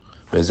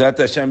Bezat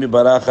Hashem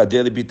Yibarach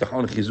Adeli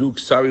Bitachon Chizuk.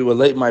 Sorry we're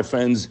late, my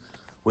friends.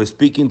 We're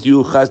speaking to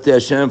you, Chasdei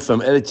Hashem,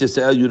 from Eretz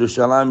Yisrael,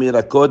 Yerushalayim, Yer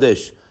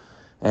HaKodesh.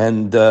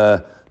 And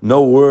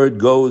no word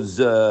goes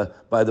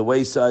by the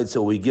wayside,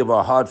 so we give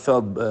our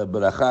heartfelt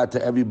beracha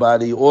to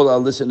everybody, all our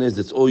listeners.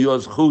 It's all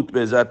yours, Chut,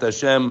 Bezat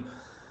Hashem,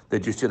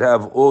 that you should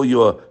have all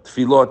your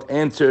tefillot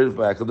answered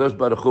by HaKadosh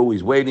Baruch Hu.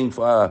 He's waiting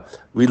for our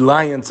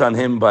reliance on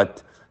Him,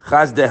 but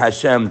Chasdei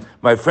Hashem.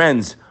 My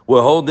friends,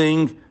 we're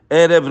holding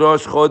Erev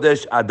Rosh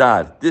Chodesh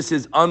Adar. This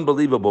is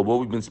unbelievable,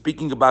 what we've been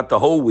speaking about the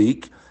whole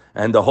week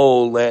and the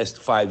whole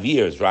last 5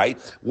 years, right?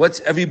 What's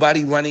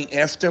everybody running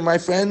after, my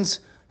friends?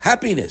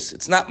 Happiness.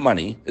 It's not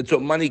money. It's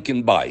what money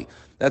can buy.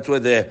 That's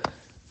where they're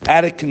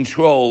out of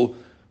control,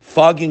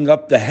 fogging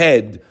up the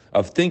head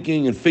of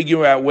thinking and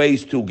figuring out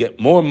ways to get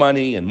more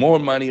money and more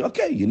money.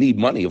 Okay, you need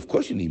money. Of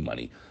course you need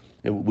money.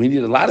 We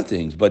need a lot of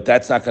things, but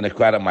that's not going to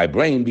crowd out my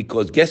brain,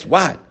 because guess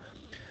what?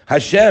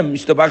 Hashem,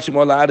 Yishtabach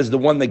Shemo La'ad, is the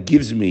one that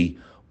gives me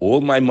all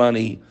my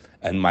money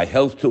and my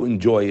health to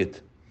enjoy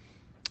it,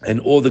 and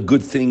all the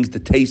good things, the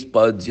taste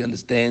buds, you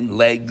understand,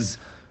 legs,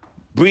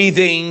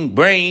 breathing,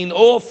 brain,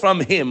 all from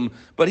Him,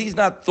 but He's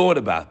not thought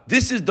about.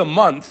 This is the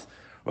month.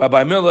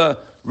 Rabbi Miller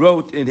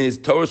wrote in his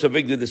Torah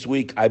Savigda this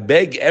week, I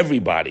beg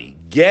everybody,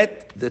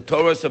 get the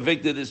Torah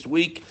Savigda this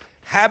week,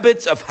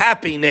 Habits of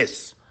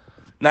Happiness.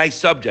 Nice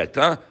subject,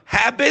 huh?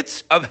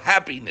 Habits of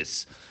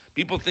Happiness.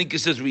 People think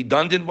this is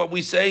redundant, what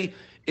we say.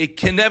 It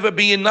can never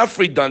be enough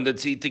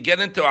redundancy to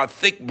get into our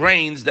thick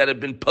brains that have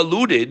been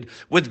polluted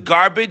with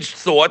garbage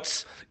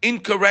thoughts,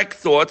 incorrect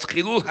thoughts,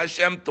 Chilul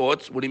Hashem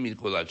thoughts. What do you mean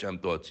Chilul Hashem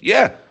thoughts?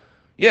 Yeah.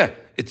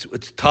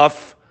 It's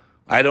tough.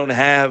 I don't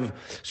have.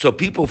 So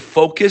people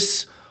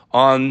focus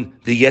on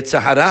the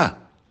Yetzer Hara.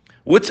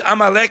 What's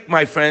Amalek,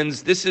 my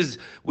friends?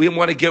 We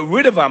want to get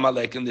rid of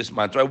Amalek in this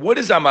month, right? What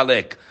is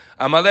Amalek?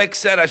 Amalek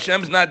said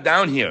Hashem's not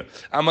down here.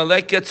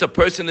 Amalek gets a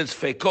person in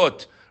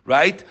Sfekot.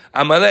 Right?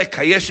 Amalek,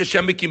 Hayesh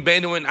Hashem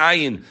B'Kimbeinu and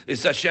Ayin.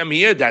 Is Hashem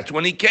here? That's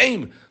when He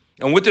came.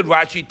 And what did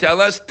Rashi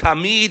tell us?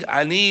 Tamid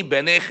ani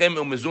benechem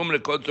umezum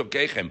rekod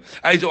tzokechem.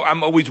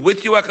 I'm always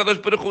with you,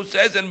 HaKadosh Baruch Hu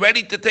says, and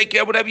ready to take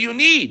care of whatever you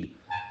need.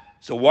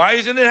 So why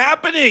isn't it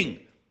happening?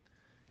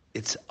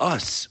 It's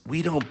us.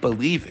 We don't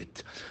believe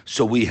it.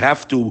 So we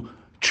have to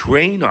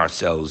train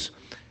ourselves,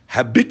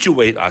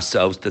 habituate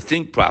ourselves to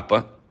think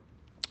proper.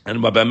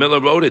 And Rabbi Miller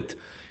wrote it.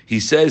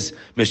 He says,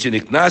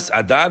 Meshiniknas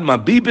Adar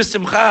Mabi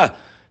B'Simcha.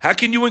 How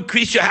can you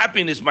increase your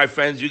happiness, my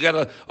friends? You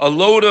got a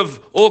load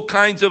of all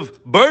kinds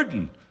of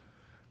burden.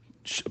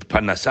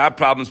 Parnasah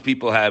problems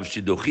people have,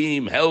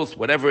 shidduchim, health,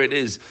 whatever it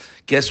is.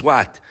 Guess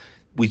what?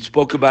 We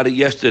spoke about it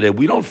yesterday.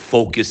 We don't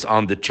focus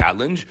on the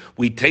challenge.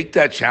 We take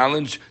that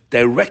challenge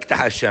direct to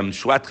Hashem.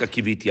 Shvatcha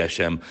kiviti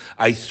Hashem.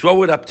 I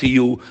throw it up to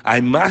you.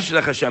 I'm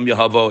mashrach Hashem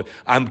Yehovah.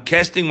 I'm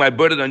casting my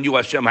burden on you,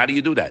 Hashem. How do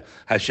you do that?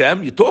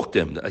 Hashem, you talk to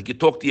Him. Like you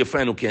talk to your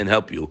friend who can't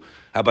help you.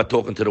 How about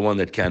talking to the one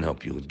that can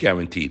help you? It's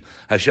guaranteed.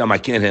 Hashem, I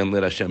can't handle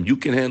it. Hashem, you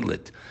can handle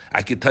it.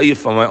 I can tell you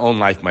from my own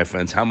life, my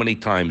friends, how many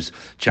times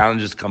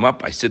challenges come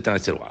up. I sit down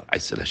and I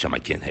said, Hashem, I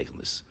can't handle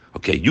this.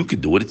 Okay, you can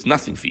do it. It's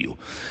nothing for you.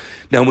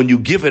 Now, when you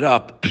give it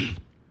up,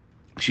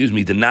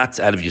 the knots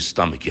out of your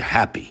stomach, you're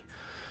happy.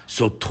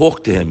 So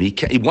talk to Him.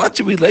 He wants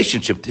a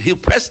relationship. He'll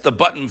press the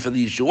button for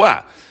the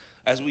Yeshua.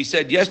 As we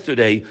said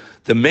yesterday,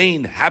 the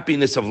main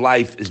happiness of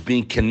life is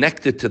being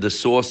connected to the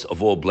source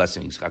of all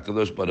blessings,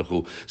 HaKadosh Baruch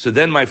Hu. So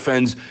then, my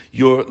friends,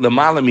 you're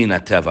l'mala min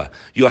hateva.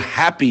 You're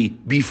happy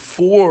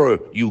before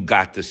you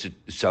got the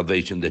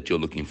salvation that you're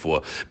looking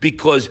for,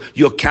 because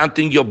you're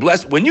counting your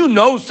blessings. When you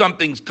know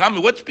something's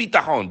coming, what's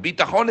bitachon?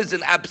 Bitachon is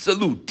an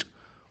absolute.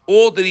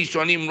 All the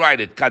Rishonim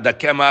write it.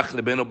 Kadakemach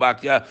lebenu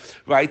bakya,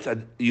 right?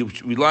 You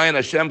rely on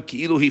Hashem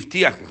ki'ilu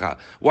hiftiach.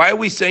 Why are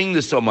we saying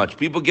this so much?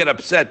 People get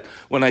upset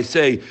when I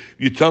say,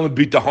 you tell me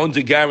bitachon's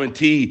a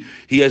guarantee.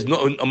 He has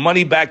a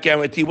money back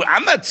guarantee. Well,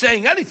 I'm not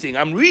saying anything.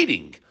 I'm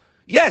reading.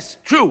 Yes,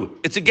 true.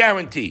 It's a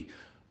guarantee.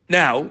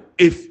 Now,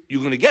 if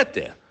you're going to get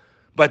there.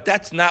 But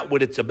that's not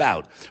what it's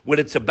about. What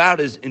it's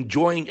about is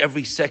enjoying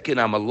every second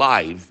I'm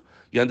alive.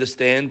 You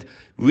understand?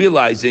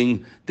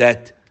 Realizing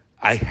that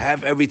I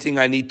have everything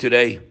I need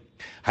today.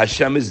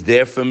 Hashem is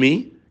there for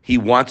me. He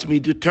wants me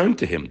to turn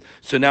to Him.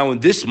 So now in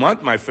this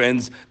month, my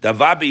friends,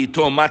 Davabi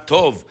Ito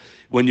Matov,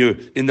 when you're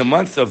in the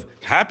month of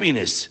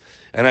happiness,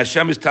 and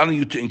Hashem is telling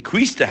you to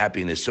increase the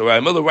happiness. So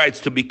Rabbi Miller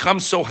writes, to become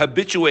so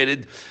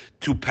habituated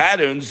to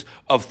patterns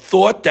of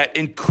thought that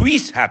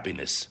increase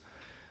happiness.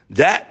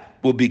 That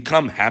will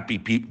become happy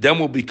people. Then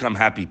we'll become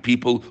happy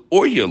people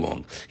all year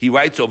long. He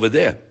writes over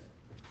there.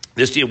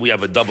 This year we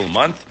have a double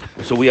month,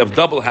 so we have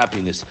double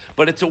happiness.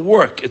 But it's a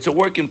work. It's a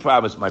work in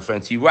progress, my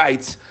friends. He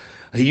writes,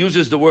 he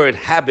uses the word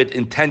habit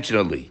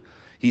intentionally.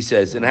 He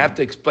says, and I have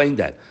to explain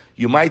that.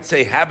 You might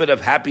say habit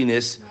of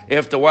happiness,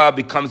 after a while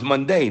becomes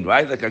mundane,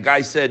 right? Like a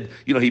guy said,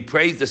 he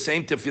prays the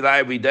same tefillah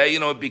every day,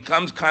 it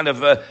becomes kind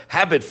of a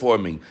habit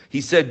forming.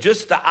 He said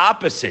just the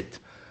opposite.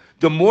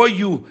 The more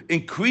you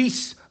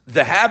increase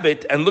the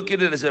habit and look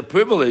at it as a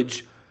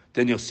privilege,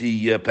 then you'll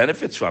see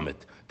benefits from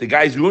it. The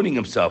guy's ruining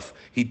himself.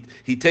 He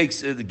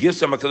takes the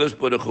gifts of HaKadosh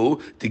Baruch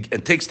Hu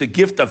and takes the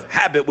gift of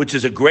habit, which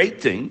is a great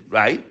thing,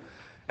 right?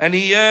 And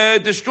he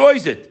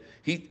destroys it.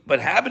 But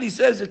habit, he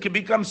says, it can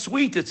become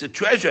sweet. It's a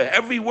treasure.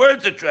 Every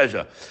word's a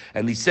treasure.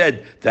 And he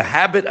said, the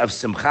habit of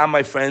simcha,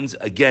 my friends,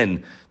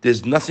 again,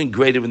 there's nothing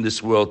greater in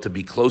this world to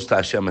be close to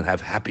Hashem and have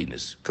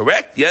happiness.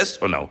 Correct? Yes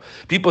or no?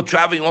 People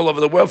traveling all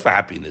over the world for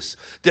happiness.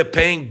 They're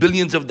paying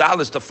billions of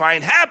dollars to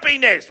find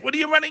happiness. What are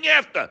you running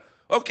after?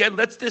 Okay,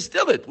 let's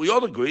distill it. We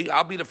all agree.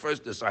 I'll be the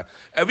first to decide.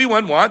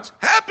 Everyone wants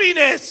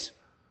happiness.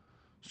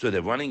 So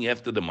they're running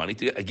after the money.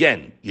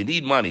 Again, you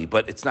need money,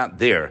 but it's not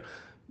there.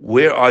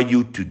 Where are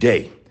you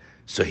today?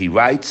 So he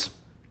writes,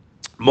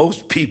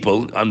 most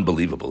people,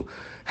 unbelievable,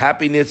 they have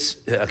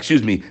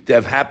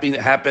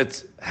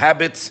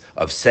habits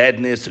of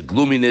sadness, of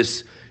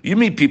gloominess. You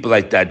meet people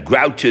like that,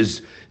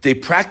 grouches. They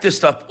practice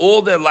stuff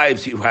all their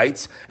lives, he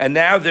writes, and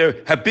now they're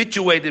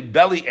habituated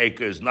belly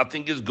achers.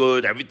 Nothing is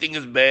good, everything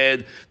is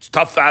bad, it's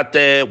tough out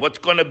there, what's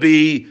going to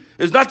be?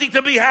 There's nothing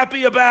to be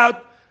happy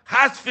about.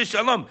 Has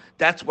v'shalom.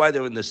 That's why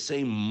they're in the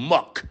same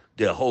muck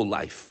their whole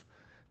life.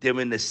 They're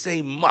in the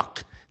same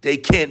muck. They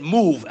can't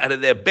move out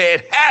of their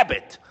bad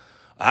habit.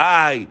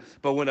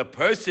 But when a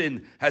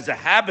person has a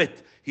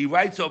habit, he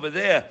writes over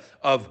there,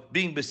 of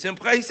being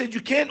besimcha, he said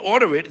you can't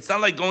order it. It's not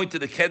like going to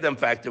the kedem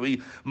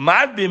factory.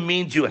 Madbim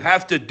means you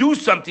have to do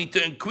something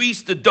to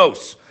increase the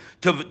dose,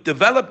 to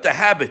develop the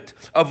habit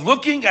of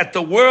looking at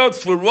the world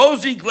through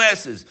rosy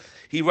glasses.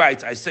 He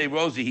writes, I say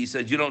rosy, he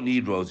says you don't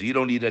need rosy, you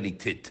don't need any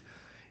tint.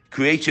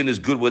 Creation is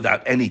good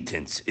without any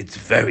tints. It's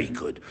very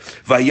good.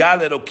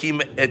 Vayal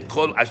Elokim et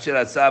kol asher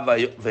asa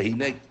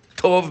v'hinei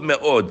tov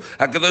me'od.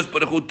 HaKadosh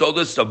Baruch Hu told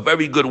us it's a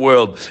very good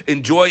world.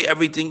 Enjoy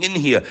everything in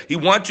here. He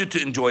wants you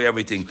to enjoy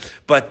everything.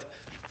 But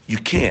you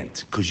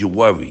can't because you're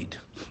worried.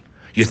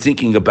 You're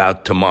thinking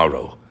about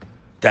tomorrow.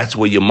 That's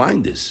where your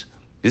mind is.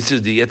 This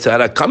is the Yetzer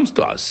Hara comes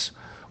to us.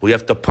 We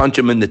have to punch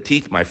him in the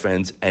teeth, my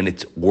friends, and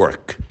it's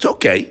work. It's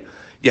okay.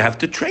 You have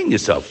to train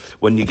yourself.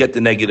 When you get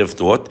the negative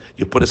thought,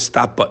 you put a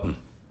stop button.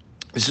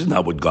 This is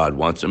not what God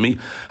wants of me.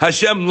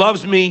 Hashem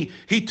loves me.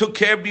 He took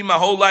care of me my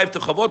whole life. The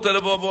Chavot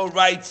HaLevavot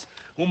writes,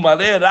 He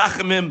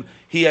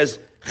has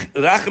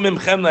rachamim,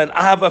 chemla, and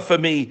ahava for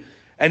me.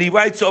 And he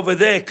writes over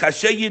there,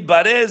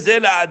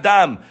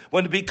 Adam,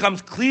 when it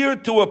becomes clear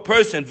to a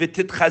person,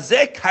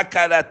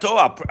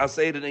 I'll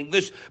say it in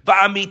English,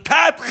 I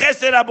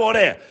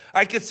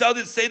can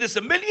say this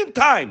a million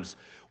times.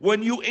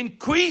 When you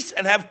increase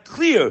and have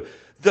clear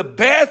the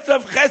bath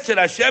of chesed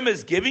Hashem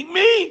is giving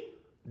me,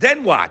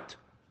 then what?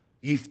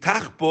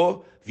 Yiftach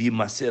bo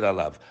v'yimaser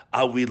alav.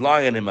 I'll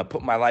rely on him. I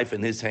put my life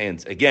in his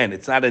hands. Again,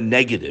 it's not a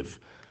negative.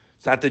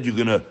 It's not that you're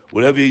going to,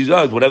 whatever he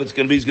does, whatever it's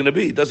going to be, he's going to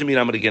be. It doesn't mean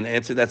I'm going to get an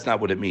answer. That's not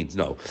what it means.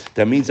 No.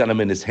 That means that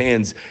I'm in his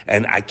hands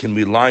and I can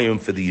rely on him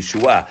for the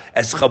Yeshua.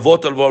 As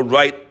Chavot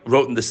HaLevavot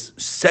wrote in the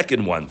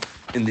second one,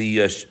 in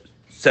the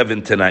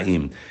 7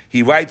 Tanaim.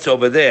 He writes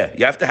over there,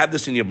 you have to have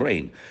this in your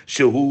brain.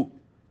 Shehu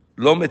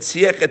lo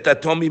metziach et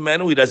atom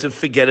mimenu. He doesn't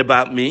forget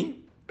about me.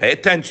 Pay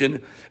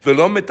attention.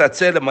 Hashem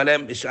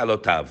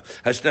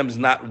is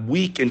not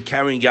weak in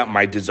carrying out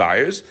my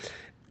desires.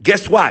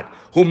 Guess what?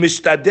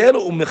 He's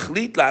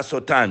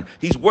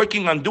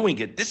working on doing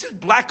it. This is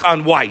black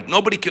on white.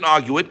 Nobody can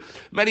argue it.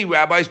 Many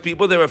rabbis,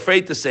 people, they're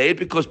afraid to say it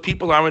because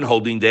people aren't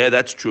holding there.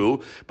 That's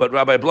true. But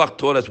Rabbi Bloch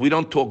taught us we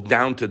don't talk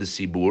down to the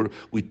Sibur.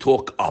 We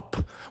talk up.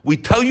 We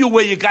tell you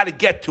where you got to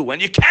get to,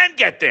 and you can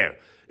get there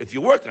if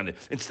you work on it.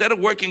 Instead of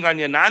working on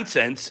your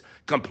nonsense,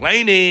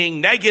 complaining,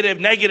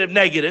 negative,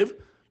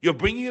 you're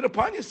bringing it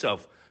upon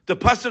yourself. The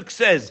pasuk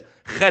says,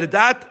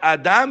 "Cherdat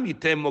Adam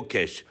yitem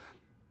mokesh."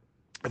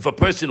 If a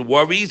person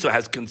worries or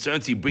has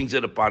concerns, he brings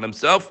it upon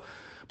himself.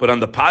 But on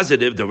the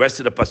positive, the rest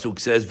of the pasuk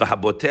says,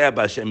 "V'habotea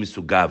b'Hashem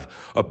misugav."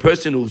 A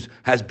person who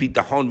has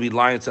bitachon,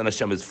 reliance on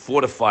Hashem, is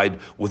fortified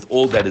with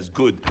all that is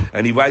good.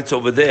 And he writes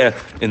over there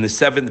in the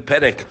 7th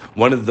perek,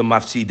 one of the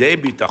mafsidei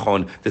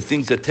bitachon, the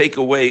things that take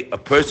away a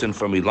person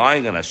from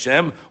relying on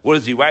Hashem. What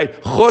does he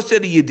write? Choser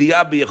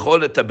yediah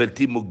b'yecholet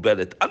habelti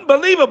mugbelet.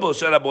 Unbelievable,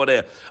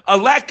 Sharaboreh. A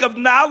lack of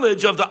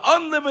knowledge of the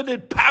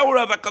unlimited power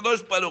of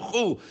HaKadosh Baruch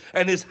Hu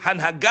and his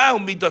hanhaga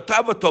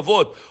u'midotav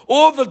tovot.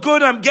 All the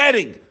good I'm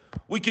getting.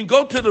 We can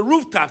go to the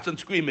rooftops and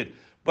scream it.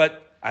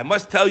 But I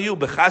must tell you,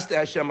 B'chaste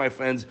Hashem, my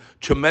friends,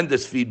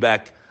 tremendous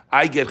feedback.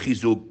 I get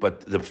chizuk,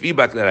 but the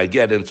feedback that I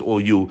get, and it's all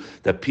you,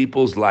 that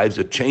people's lives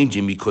are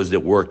changing because they're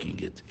working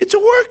it. It's a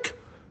work.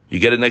 You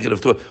get a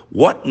negative thought.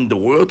 What in the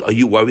world are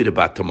you worried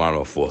about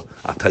tomorrow for?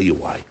 I'll tell you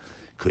why.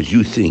 Because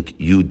you think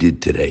you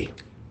did today.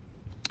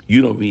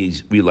 You don't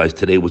realize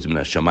today was min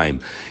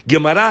hashamayim.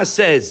 Gemara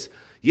says,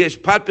 if a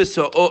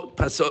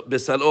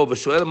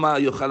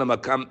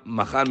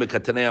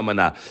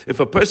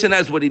person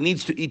has what he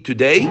needs to eat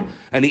today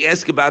and he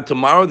asks about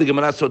tomorrow, the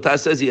Gemara Sotah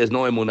says he has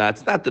no emunah.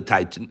 It's not the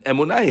type.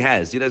 Emunah he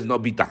has. He doesn't know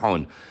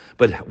bitachon.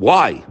 But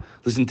why?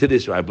 Listen to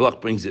this. Rabbi Bloch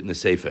brings it in the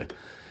Sefer.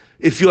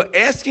 If you're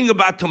asking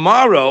about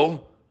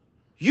tomorrow,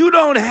 you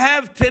don't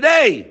have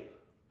today.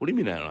 What do you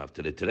mean I don't have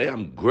today? Today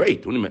I'm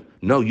great. What do you mean?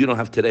 No, you don't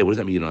have today. What does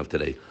that mean you don't have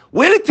today?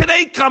 Where did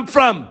today come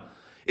from?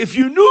 If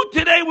you knew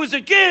today was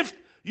a gift,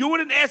 you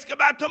wouldn't ask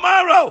about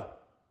tomorrow.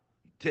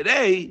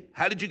 Today,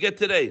 how did you get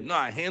today? No,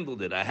 I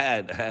handled it. I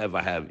have.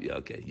 Yeah,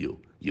 okay, you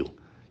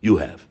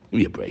have. Give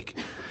me a break.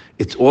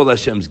 It's all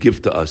Hashem's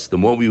gift to us. The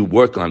more we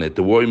work on it,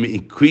 the more we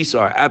increase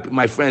our app.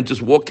 My friend,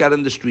 just walk out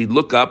in the street,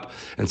 look up,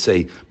 and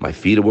say, my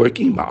feet are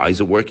working, my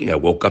eyes are working. I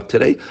woke up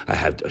today. I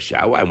had a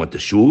shower. I went to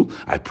shul.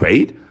 I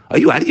prayed. Are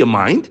you out of your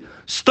mind?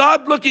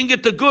 Start looking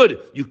at the good.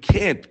 You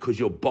can't because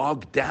you're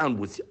bogged down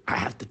with, I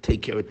have to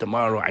take care of it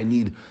tomorrow.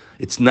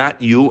 It's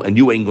not you, and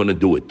you ain't going to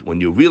do it.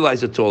 When you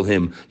realize it's all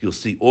him, you'll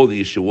see all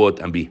the Yeshuot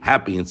and be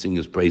happy and sing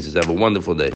his praises. Have a wonderful day.